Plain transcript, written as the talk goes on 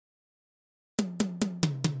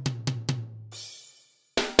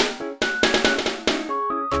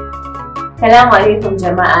Salamu alaikum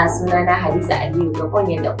jama'a, sunana hadizaaliyugabon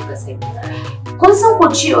yadda kuka sani. Kun san ku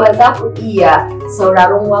cewa za ku iya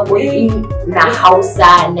sauraron waƙoƙi na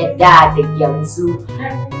Hausa na da yanzu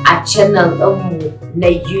a channel ɗinmu na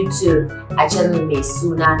YouTube, a channel mai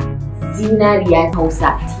suna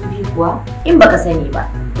Zinariyahausatv kuwa? In baka sani ba,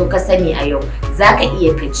 to ka sani a yau. Za ka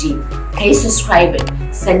iya ka je, ka yi subscribing,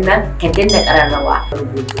 sannan ka danna ƙararrawa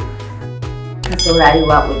rubutu. Ka saurari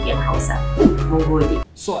waƙoƙin Hausa. Mun gode.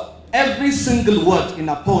 So every single word in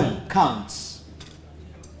a poem counts,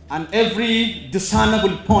 and every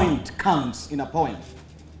discernible point counts in a poem.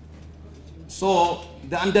 So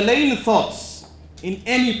the underlying thoughts in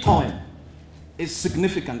any poem is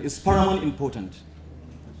significant, is paramount important.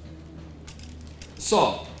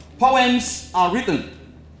 So poems are written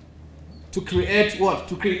to create what?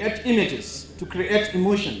 To create images, to create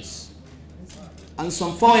emotions. And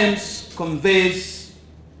some poems conveys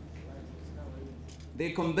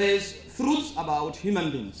truths about human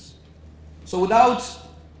beings. So without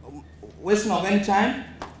wasting of any time,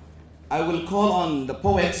 I will call on the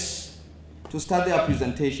poets to start their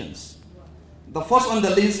presentations. The first on the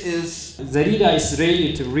list is... The reader is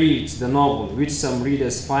ready to read the novel, which some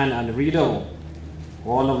readers find unreadable.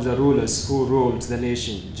 One of the rulers who ruled the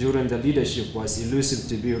nation during the leadership was elusive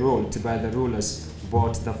to be ruled by the rulers,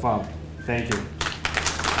 but the farm. Thank you.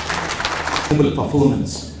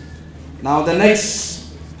 Performance. Now the next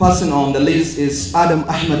person on the list is Adam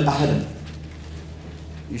Ahmed Ahadam.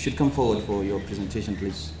 You should come forward for your presentation,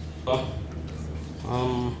 please.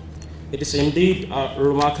 It is indeed a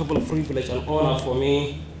remarkable privilege and honor for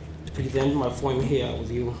me to present my poem here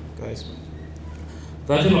with you guys.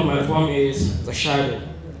 The title of my poem is The Shadow.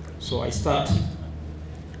 So I start.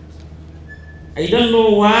 I don't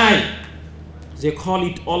know why they call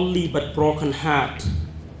it only but broken heart.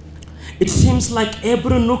 It seems like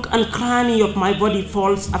every nook and cranny of my body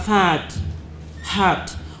falls apart.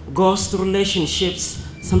 Heart, ghost relationships,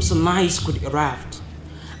 something nice could erupt.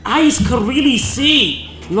 Eyes can really see,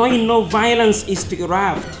 knowing no violence is to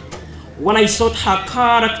erupt. When I thought her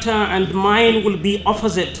character and mine will be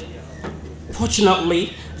opposite,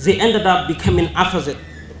 fortunately, they ended up becoming opposite.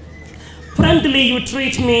 Friendly you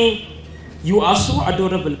treat me, you are so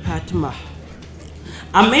adorable, Fatima.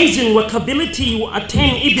 Amazing workability you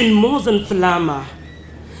attain even more than Falama.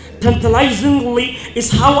 Tantalizingly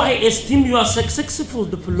is how I esteem your successful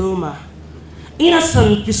diploma.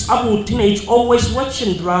 Innocent, peaceable teenage, always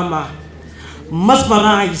watching drama.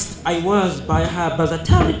 Mesmerized I was by her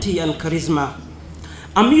versatility and charisma.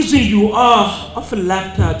 Amusing you are, often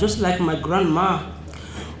laughter, just like my grandma.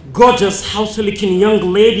 Gorgeous, house-looking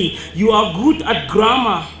young lady, you are good at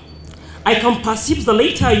grammar. I can perceive the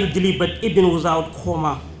letter you delivered even without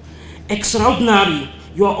comma. Extraordinary,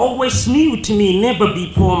 you are always new to me, never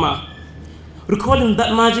be former. Recalling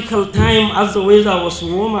that magical time as the weather was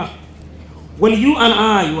warmer. When you and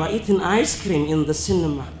I were eating ice cream in the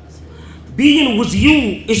cinema. Being with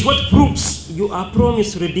you is what proves you are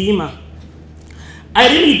promised redeemer. I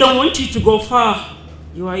really don't want you to go far.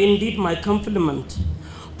 You are indeed my compliment.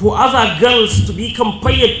 For other girls to be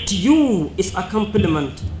compared to you is a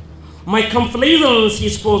compliment. My complaisance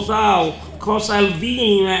is for thou, cause I'll be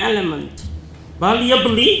in your element.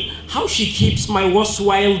 Valuably, how she keeps my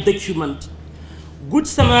worthwhile document. Good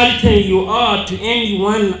Samaritan you are to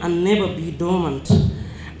anyone and never be dormant.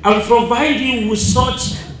 I'll provide you with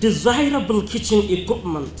such desirable kitchen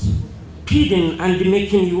equipment. Feeding and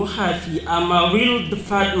making you happy are my real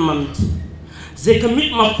department. They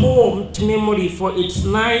commit my poem to memory for its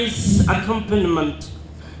nice accompaniment.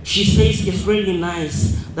 She says it's really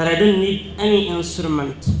nice that I don't need any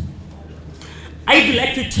instrument. I'd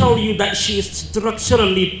like to tell you that she is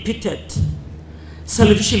structurally pitted.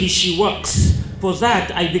 Selfishly she works, for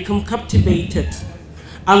that I become captivated.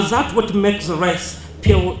 And that's what makes the rest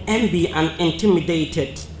feel envy and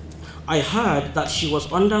intimidated. I heard that she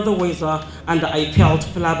was under the weather and I felt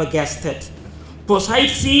flabbergasted. For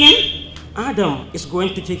sightseeing, Adam is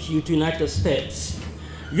going to take you to United States.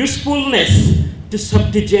 Usefulness to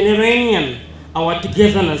septuagenarian, our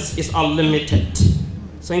togetherness is unlimited.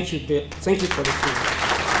 Thank you for listening.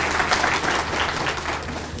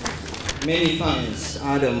 Many thanks,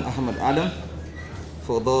 Adam Ahmed Adam,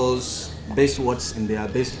 for those best words in their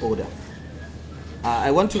best order.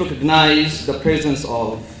 I want to recognize the presence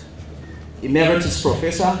of Emeritus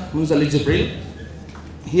Professor MUSA.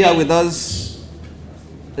 Here with us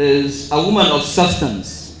is a woman of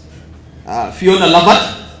substance, Fiona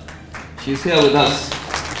Lavat. She's here with us.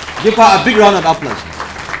 Give her a big round of applause.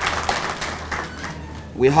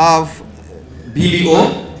 We have Billy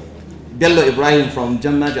O, Bello Ibrahim from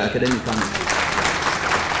JAMMAJE Academic Council.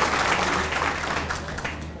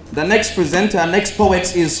 The next presenter, next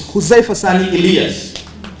poet is Huzaifa Sani Ilyas.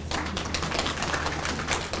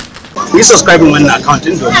 We subscribe on my account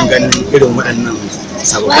and domin ganin irin waɗannan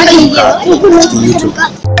sababbin ayyuka cikin YouTube.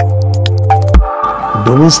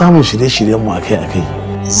 Domin samun shirye-shiryen mu akai-akai,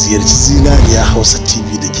 ziyarci Zinariya Hausa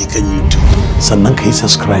TV da ke kan YouTube. Sannan ka yi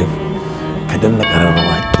subscribe, ka danna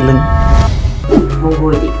ƙararrawa kilin. Mun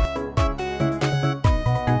gode.